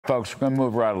Folks, we're going to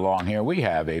move right along here. We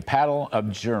have a panel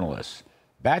of journalists.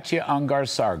 Batya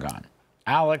Ungar-Sargon,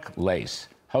 Alec,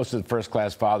 host of the First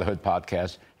Class Fatherhood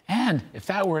podcast, and, if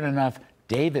that weren't enough,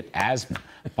 David Asman,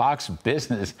 Fox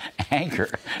Business anchor.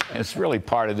 It's really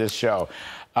part of this show.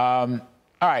 All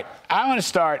right, I want to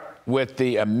start with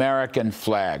the American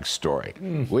flag story.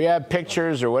 We have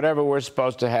pictures or whatever we're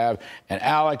supposed to have. And,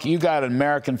 Alec, you got an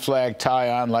American flag tie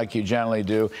on like you generally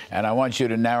do. And I want you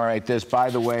to narrate this. By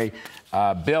the way,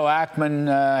 Bill Ackman,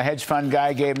 hedge fund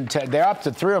guy, gave them they're up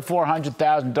to $300,000 or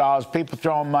 $400,000. People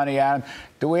throwing money at them.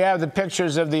 Do we have the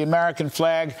pictures of the American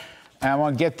flag? And I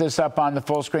want to get this up on the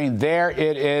full screen. There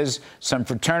it is. Some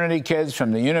fraternity kids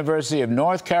from the University of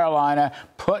North Carolina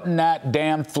putting that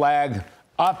damn flag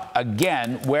up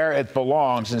again where it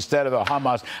belongs instead of the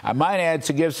Hamas. I might add,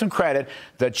 to give some credit,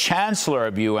 the chancellor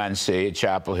of UNC at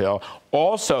Chapel Hill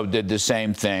also did the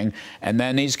same thing. And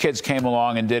then these kids came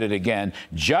along and did it again,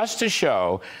 just to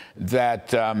show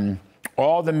that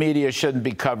all the media shouldn't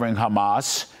be covering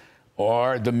Hamas,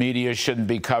 or the media shouldn't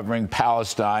be covering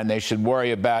Palestine. They should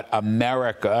worry about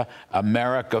America,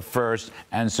 America first,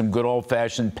 and some good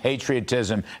old-fashioned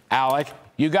patriotism. Alec,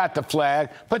 you got the flag.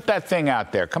 Put that thing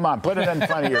out there. Come on, put it in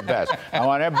front of your vest. I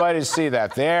want everybody to see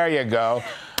that. There you go.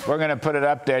 We're going to put it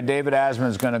up there. David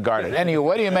Asman's going to guard it. Anyway,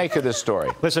 what do you make of this story?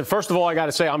 Listen, first of all, I got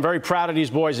to say, I'm very proud of these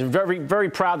boys and very,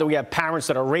 very proud that we have parents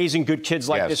that are raising good kids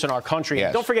like this in our country. Yes.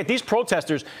 And don't forget, these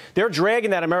protesters, they're dragging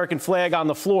that American flag on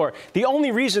the floor. The only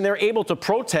reason they're able to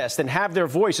protest and have their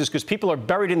voice is because people are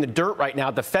buried in the dirt right now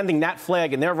defending that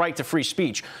flag and their right to free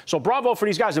speech. So bravo for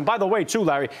these guys. And by the way, too,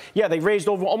 Larry, yeah, they raised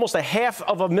over almost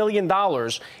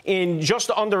 $500,000 in just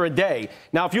under a day.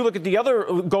 Now, if you look at the other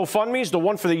GoFundMes, the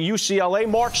one for the UCLA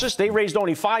Marxists, they raised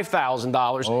only $5,000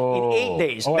 in 8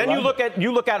 days. Then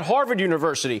you look at Harvard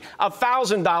University,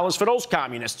 $1,000 for those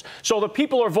communists. So the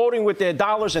people are voting with their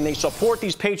dollars, and they support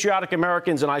these patriotic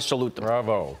Americans, and I salute them.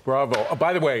 Bravo, bravo. Oh,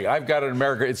 by the way, I've got an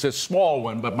American. It's a small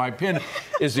one, but my pin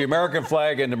is the American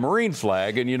flag and the Marine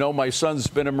flag. And you know, my son's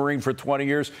been a Marine for 20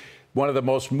 years. One of the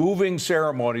most moving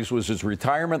ceremonies was his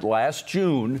retirement last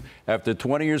June. After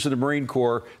 20 years in the Marine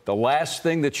Corps, the last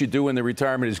thing that you do in the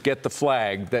retirement is get the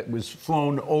flag that was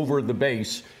flown over the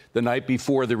base the night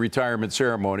before the retirement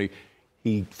ceremony.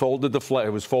 He folded the flag.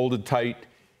 It was folded tight,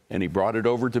 and he brought it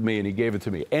over to me, and he gave it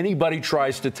to me. Anybody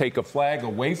tries to take a flag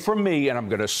away from me, and I'm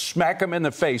going to smack him in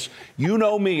the face. You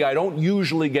know me. I don't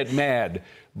usually get mad.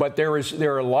 But there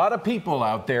are a lot of people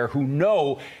out there who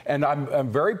know, and I'm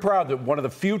very proud that one of the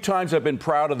few times I've been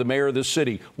proud of the mayor of this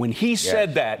city, when he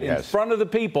said that in front of the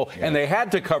people, and they had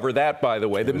to cover that, by the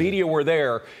way. The media were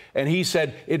there, and he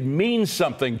said, it means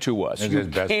something to us.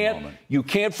 You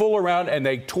can't fool around, and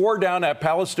they tore down that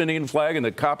Palestinian flag, and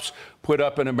the cops put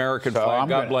up an American flag.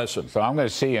 God bless them. So I'm going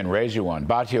to see you and raise you one.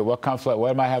 Batya, what conflict?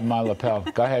 What am I having in my lapel?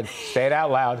 Go ahead. Say it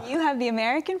out loud. You have the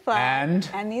American flag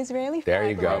and the Israeli flag. There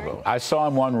you go. I saw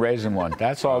him raising one.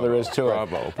 That's all there is to it.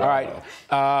 Bravo. All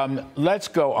right. Let's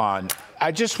go on.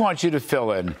 I just want you to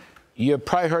fill in. You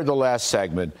probably heard the last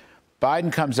segment.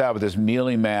 Biden comes out with this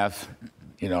mealy math,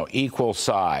 equal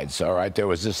sides. All right. There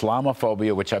was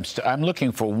Islamophobia, which I'm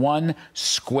looking for 1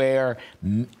 square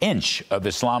inch of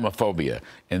Islamophobia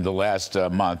in the last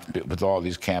month with all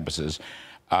these campuses.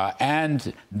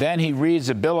 And then he reads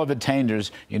a bill of attainder,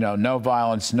 no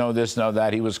violence, no this, no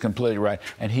that. He was completely right.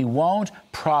 And he won't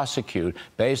prosecute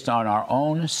based on our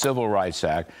own Civil Rights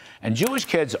Act. And Jewish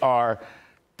kids they're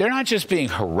not just being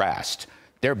harassed.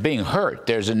 They're being hurt.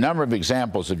 There's a number of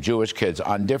examples of Jewish kids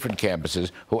on different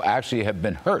campuses who actually have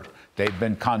been hurt. They've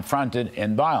been confronted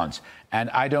in violence. And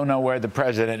I don't know where the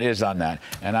president is on that.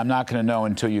 And I'm not going to know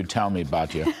until you tell me,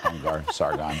 Batya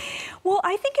Ungar-Sargon. Well,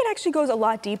 I think it actually goes a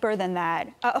lot deeper than that.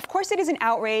 Of course, it is an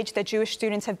outrage that Jewish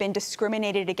students have been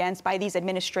discriminated against by these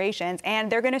administrations,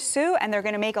 and they're going to sue, and they're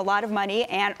going to make a lot of money,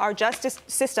 and our justice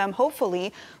system,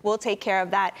 hopefully, will take care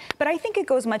of that. But I think it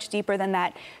goes much deeper than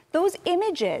that. Those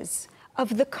images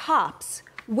of the cops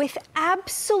with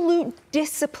absolute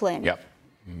discipline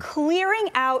clearing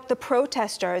out the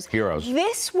protesters. Heroes.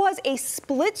 This was a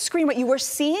split screen. What you were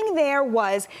seeing there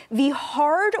was the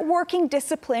hard-working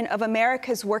discipline of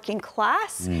America's working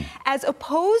class, as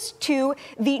opposed to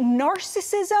the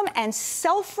narcissism and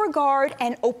self-regard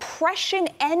and oppression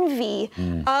envy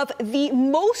of the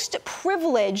most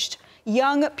privileged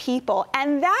young people.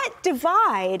 And that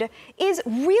divide is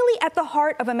really at the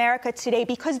heart of America today,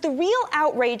 because the real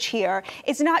outrage here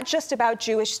is not just about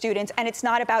Jewish students, and it's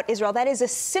not about Israel. That is a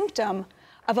symptom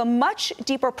of a much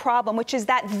deeper problem, which is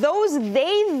that those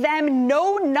they, them,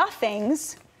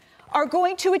 know-nothings are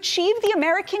going to achieve the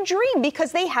American dream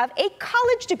because they have a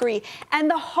college degree. And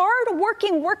the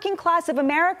hard-working working class of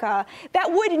America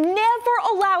that would never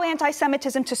allow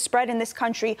anti-Semitism to spread in this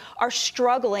country are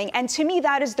struggling. And to me,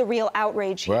 that is the real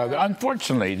outrage here. Well,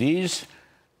 unfortunately, these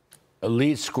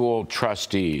elite school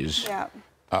trustees are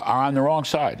on the wrong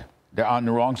side. They're on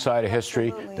the wrong side of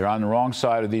history. Absolutely. They're on the wrong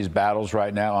side of these battles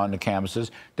right now on the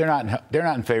campuses. They're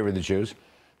not in favor of the Jews.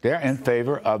 They're in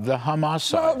favor of the Hamas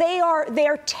side. Well, they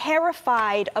are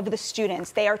terrified of the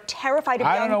students. They are terrified of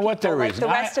young people. I don't know what their reason.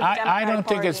 Like the rest of the Democratic I don't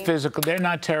think it's physical. They're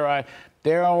not terrorized.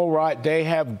 They're all right. They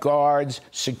have guards,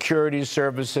 security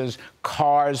services,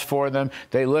 cars for them.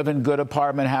 They live in good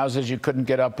apartment houses. You couldn't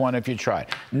get up one if you tried.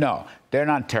 No, they're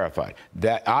not terrified.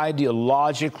 They're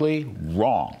ideologically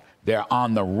wrong. They're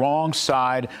on the wrong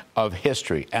side of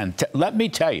history. And let me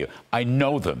tell you, I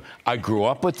know them. I grew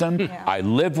up with them. Yeah. I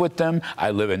live with them.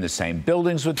 I live in the same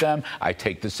buildings with them. I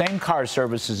take the same car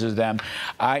services as them.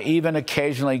 I even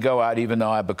occasionally go out, even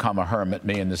though I've become a hermit,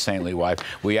 me and the saintly wife.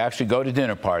 We actually go to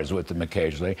dinner parties with them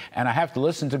occasionally, and I have to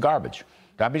listen to garbage.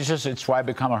 It's why I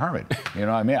become a hermit. You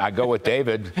know what I mean? I go with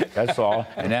David, that's all,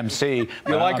 an MC.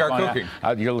 You like our cooking.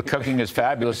 Your cooking is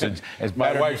fabulous. It's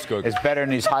My wife's cooking. It's better in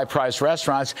these high-priced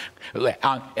restaurants.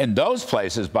 In those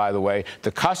places, by the way,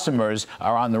 the customers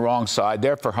are on the wrong side.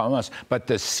 They're for homeless. But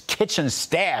the kitchen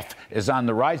staff is on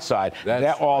the right side.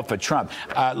 They're all for Trump.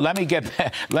 Let me get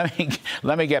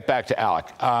back to Alec.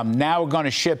 Now we're going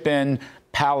to ship in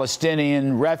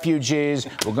Palestinian refugees.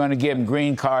 We're going to give them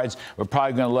green cards. We're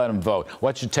probably going to let them vote.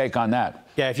 What's your take on that?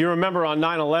 Yeah, if you remember on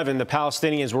 9/11, the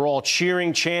Palestinians were all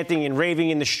cheering, chanting, and raving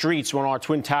in the streets when our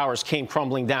Twin Towers came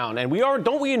crumbling down. And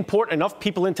don't we import enough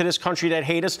people into this country that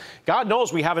hate us? God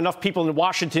knows we have enough people in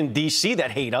Washington, D.C.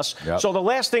 that hate us. Yep. So the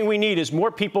last thing we need is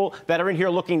more people that are in here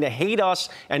looking to hate us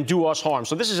and do us harm.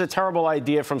 So this is a terrible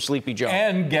idea from Sleepy Joe.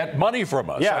 And get money from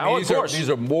us. Yeah, I mean, of course. These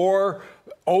are more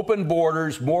open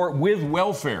borders, more with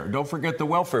welfare. Don't forget the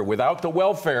welfare. Without the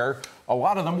welfare, a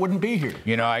lot of them wouldn't be here.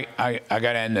 You know, I got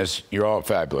to end this. You're all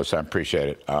fabulous. I appreciate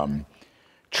it.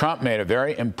 Trump made a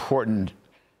very important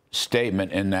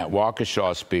statement in that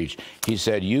Waukesha speech. He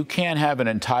said, you can't have an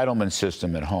entitlement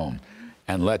system at home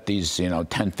and let these,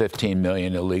 10, 15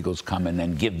 million illegals come in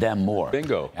and give them more.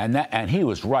 Bingo. And he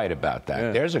was right about that.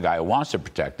 Yeah. There's a guy who wants to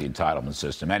protect the entitlement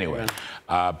system. Anyway,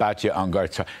 Batya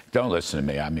Ungar-Sargon, don't listen to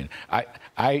me. I mean,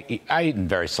 I eat in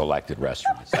very selected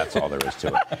restaurants. That's all there is to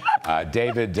it.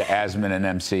 David, Asman, and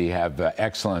MC have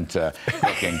excellent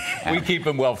cooking. We keep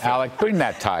them well fed. Alec, bring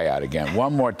that tie out again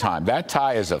one more time. That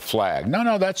tie is a flag.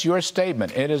 No, that's your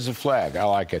statement. It is a flag. I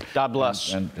like it. God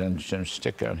bless. And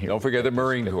stick down here. Don't forget the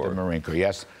Marine Corps. The Marine Corps.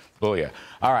 Yes. Booyah.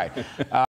 All right.